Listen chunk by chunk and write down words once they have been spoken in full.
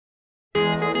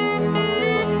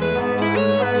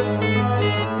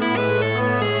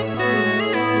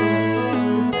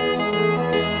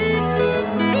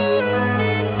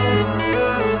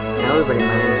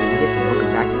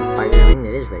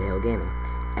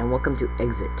and welcome to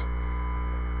Exit.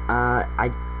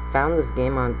 I found this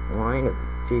game online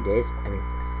a few days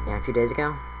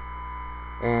ago,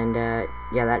 and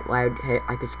yeah, that loud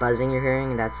high-pitched buzzing you're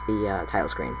hearing, that's the title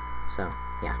screen. So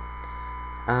yeah,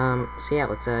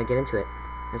 let's get into it.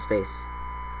 In space.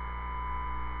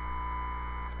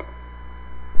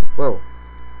 Whoa.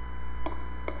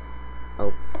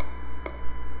 Oh.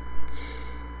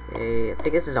 Okay, I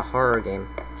think this is a horror game.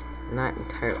 I'm not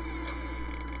entirely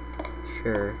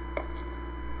sure.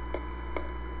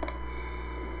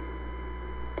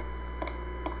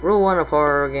 Rule 1 of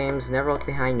horror games, never look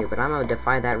behind you, but I'm gonna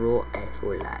defy that rule a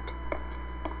whole lot.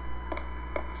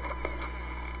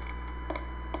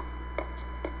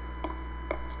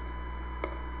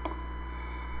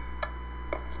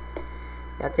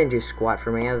 That didn't do squat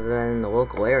for me other than the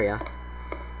local area.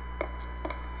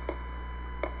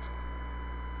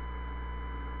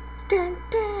 Dun,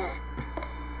 dun.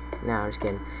 No, I'm just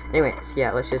kidding. Anyway, so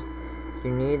yeah,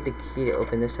 you need the key to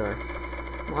open this door.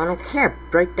 Well, I don't care.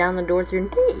 Break down the door with your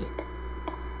knee.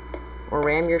 Or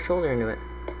ram your shoulder into it.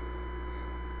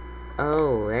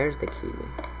 Oh, there's the key.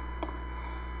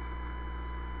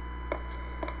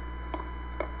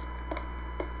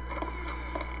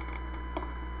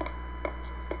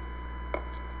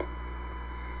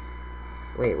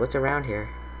 Wait, what's around here?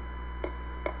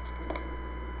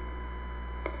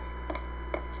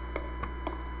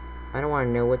 I don't want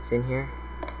to know what's in here.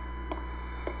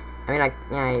 I mean,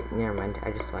 never mind.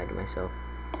 I just lied to myself.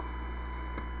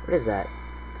 What is that?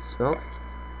 Smoke?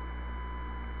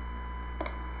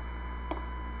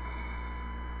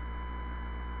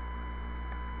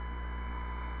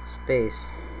 Space.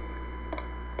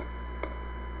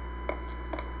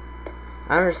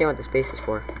 I don't understand what the space is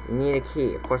for. You need a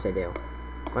key. Of course I do.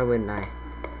 Why wouldn't I?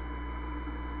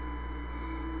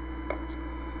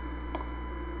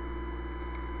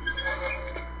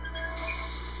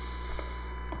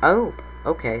 Oh,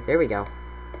 okay, there we go.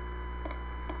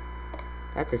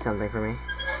 That did something for me.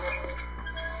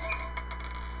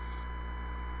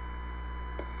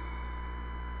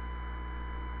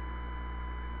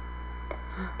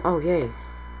 Oh, yay.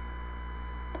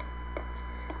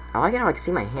 I like how I can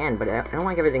see my hand, but I don't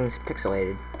like everything's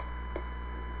pixelated.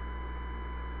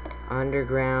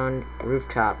 Underground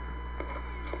rooftop.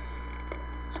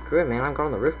 Screw it, man, I'm going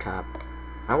on the rooftop.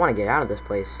 I want to get out of this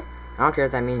place. I don't care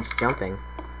if that means jumping.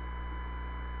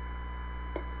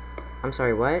 I'm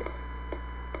sorry, what?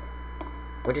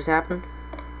 What just happened?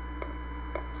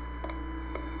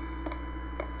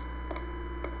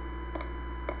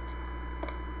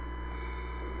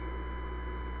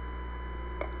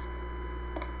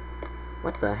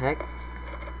 What the heck?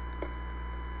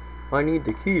 I need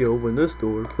the key to open this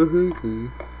door. Freaking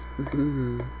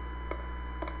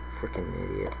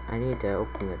idiot. I need to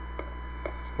open it.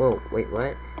 Whoa, wait,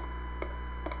 what?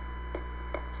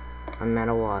 I'm at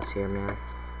a loss here, man.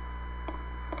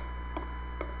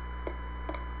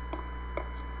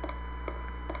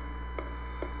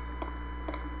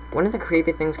 When are the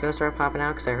creepy things gonna start popping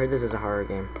out? Because I heard this is a horror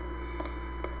game.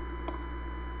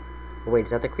 Oh, wait,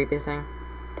 is that the creepy thing?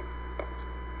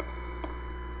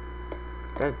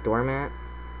 Is that a doormat?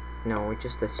 No, it's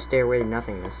just a stairway to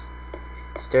nothingness.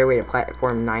 Stairway to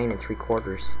platform 9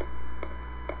 3/4.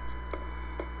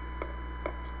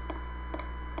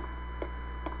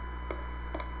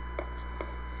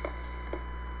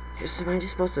 Am I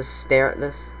just supposed to stare at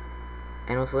this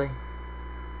endlessly?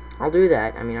 I'll do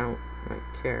that. I mean, I don't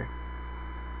care.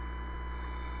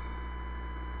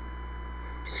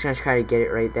 Just gonna try to get it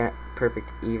right, that perfect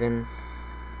even.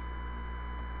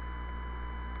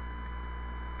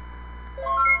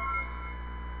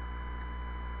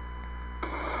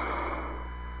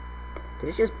 Did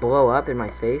it just blow up in my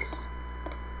face?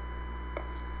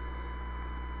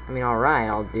 I mean, alright,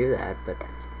 I'll do that, but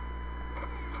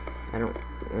I don't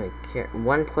really care.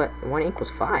 1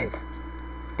 equals 5.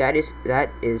 This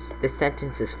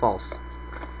sentence is false.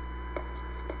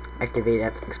 Activate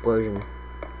that explosion.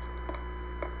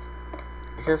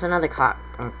 This is another clock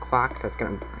that's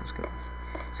gonna, I was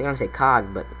gonna say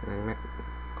cog, but I meant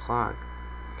clock.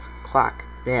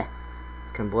 Yeah.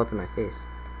 It's gonna blow up in my face.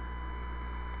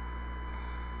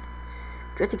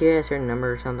 Do I have to get a certain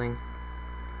number or something?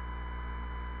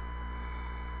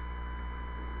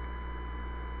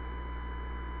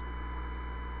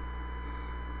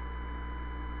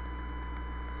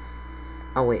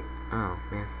 Oh wait. Oh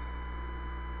man.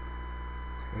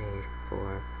 3,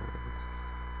 4,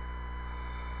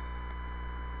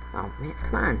 5. Oh man,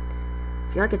 come on.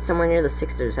 I feel like it's somewhere near the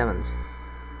 6s or 7s.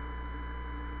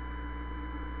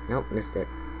 Nope, missed it.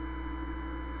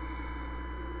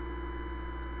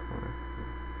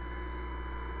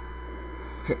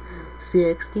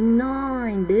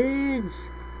 69, dudes.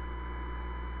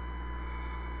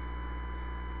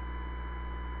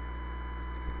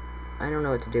 I don't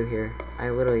know what to do here. I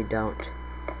literally don't.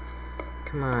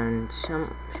 Come on, show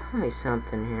me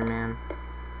something here, man.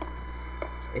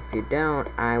 If you don't,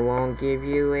 I won't give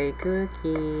you a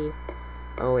cookie.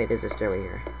 Oh wait, there's a stairway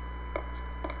here.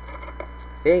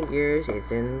 Figures,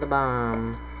 it's in the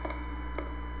bomb.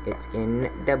 It's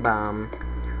in the bomb.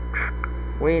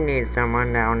 We need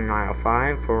someone down in aisle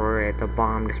 5 for the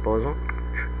bomb disposal.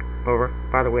 Over.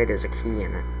 By the way, there's a key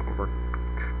in it. Over.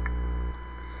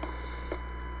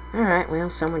 Alright, well,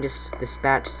 someone just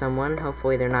dispatched someone.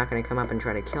 Hopefully they're not going to come up and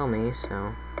try to kill me,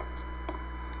 so...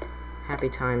 Happy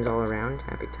times all around.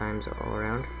 Happy times all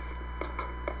around.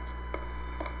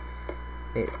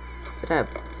 Wait, is it a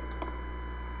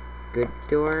good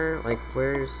door? Like,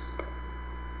 where's...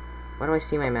 Why do I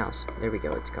see my mouse? There we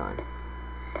go, it's gone.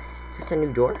 Is this a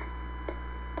new door?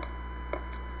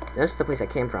 This is the place I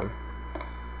came from.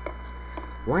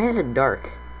 Why is it dark?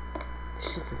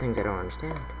 It's just the things I don't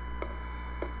understand.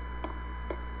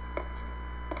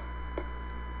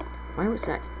 Why was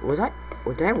that?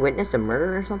 Did I witness a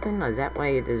murder or something? Is that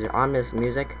why there's ominous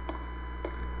music?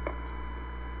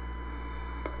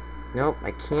 Nope,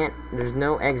 I can't. There's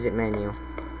no exit menu.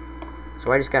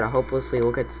 So I just gotta hopelessly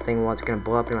look at this thing while it's gonna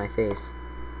blow up in my face.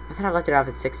 I thought I left it off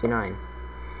at 69.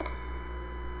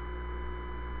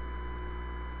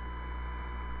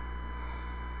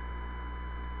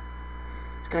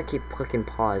 Just gotta keep clicking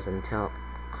pause until...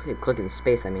 Keep clicking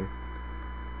space, I mean.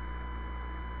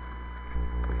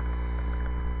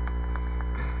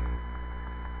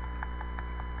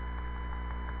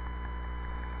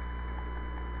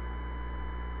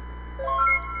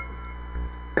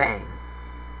 Bang.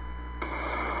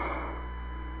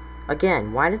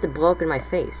 Again, why does it blow up in my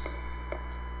face?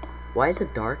 Why is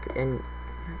it dark and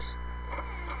just...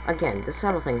 Again, the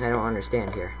subtle things I don't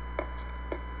understand here.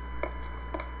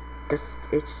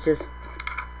 It's just...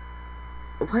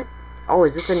 What? Oh,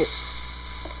 is this a new...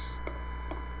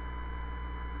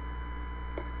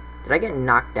 Did I get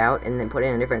knocked out and then put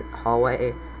in a different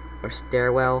hallway or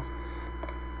stairwell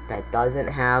that doesn't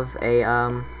have a,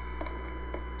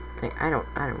 thing? I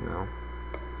don't know.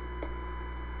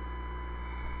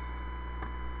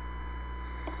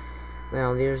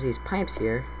 Well, there's these pipes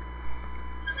here.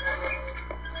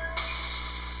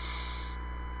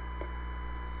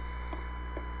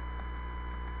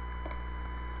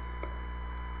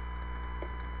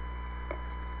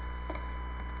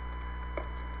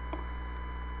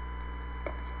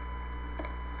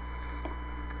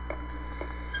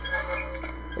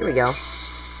 Here we go.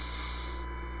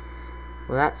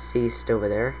 Well, that ceased over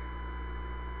there.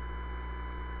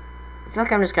 I feel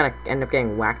like I'm just gonna end up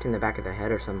getting whacked in the back of the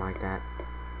head or something like that.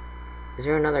 Is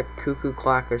there another cuckoo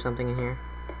clock or something in here?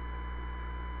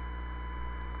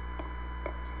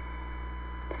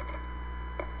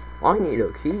 I need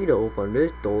a key to open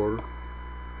this door.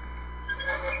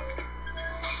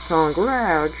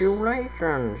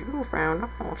 Congratulations, you found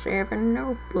all 7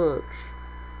 notebooks.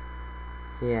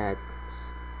 Yeah.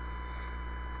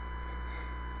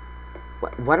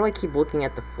 Why do I keep looking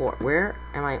at the floor? Where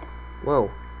am I?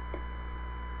 Whoa.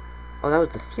 Oh, that was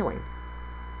the ceiling.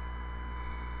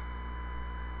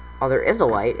 Oh, there is a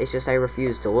light. It's just I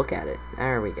refuse to look at it.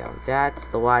 There we go. That's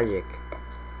the logic.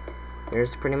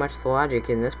 There's pretty much the logic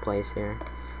in this place here.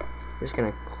 I'm just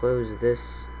gonna close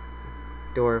this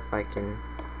door if I can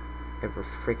ever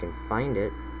freaking find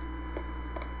it.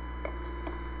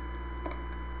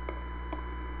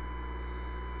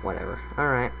 Whatever.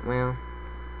 Alright, well.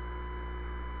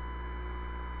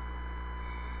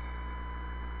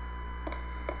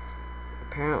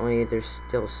 Apparently there's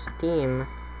still steam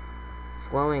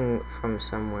flowing from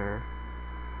somewhere.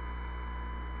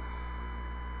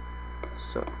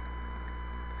 So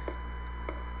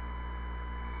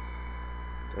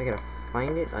do I gotta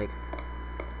find it? Like,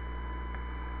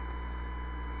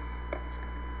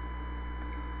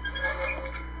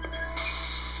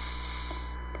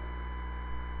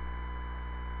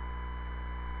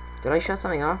 did I shut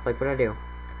something off? Like, what did I do?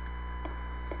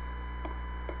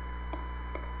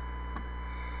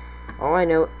 All I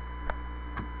know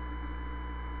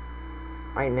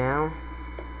right now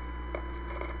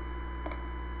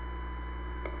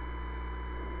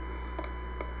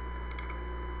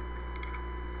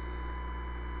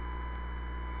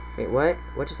wait, what?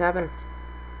 What just happened?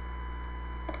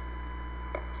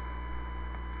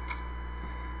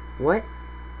 What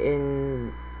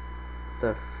in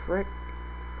the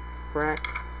frack?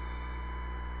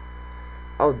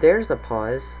 Oh, there's the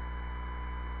pause.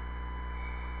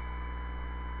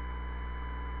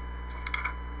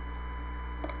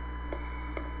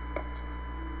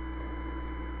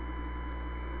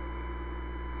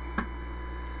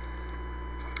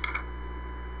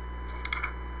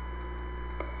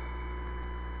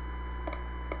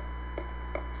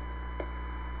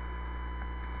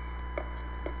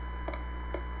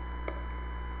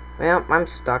 Well, I'm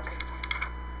stuck.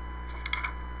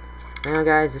 Well,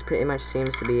 guys, this pretty much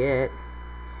seems to be it.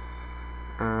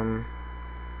 For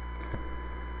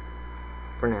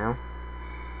now.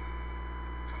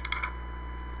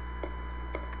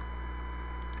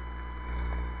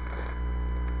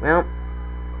 Well,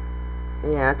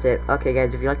 yeah, that's it. Okay,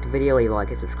 guys, if you liked the video, leave a like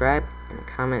and subscribe, and a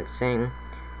comment saying,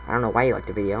 I don't know why you liked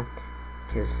the video,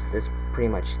 because this pretty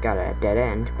much got a dead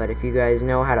end, but if you guys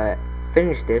know how to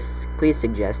finish this, please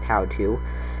suggest how to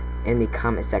in the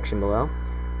comment section below.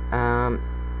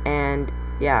 And,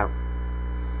 yeah,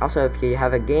 also, if you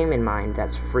have a game in mind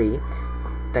that's free,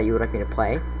 that you would like me to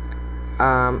play,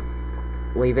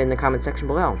 leave it in the comment section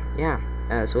below. Yeah,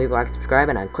 so leave a like, subscribe,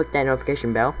 and click that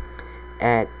notification bell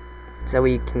so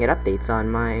we can get updates on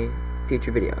my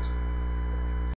future videos.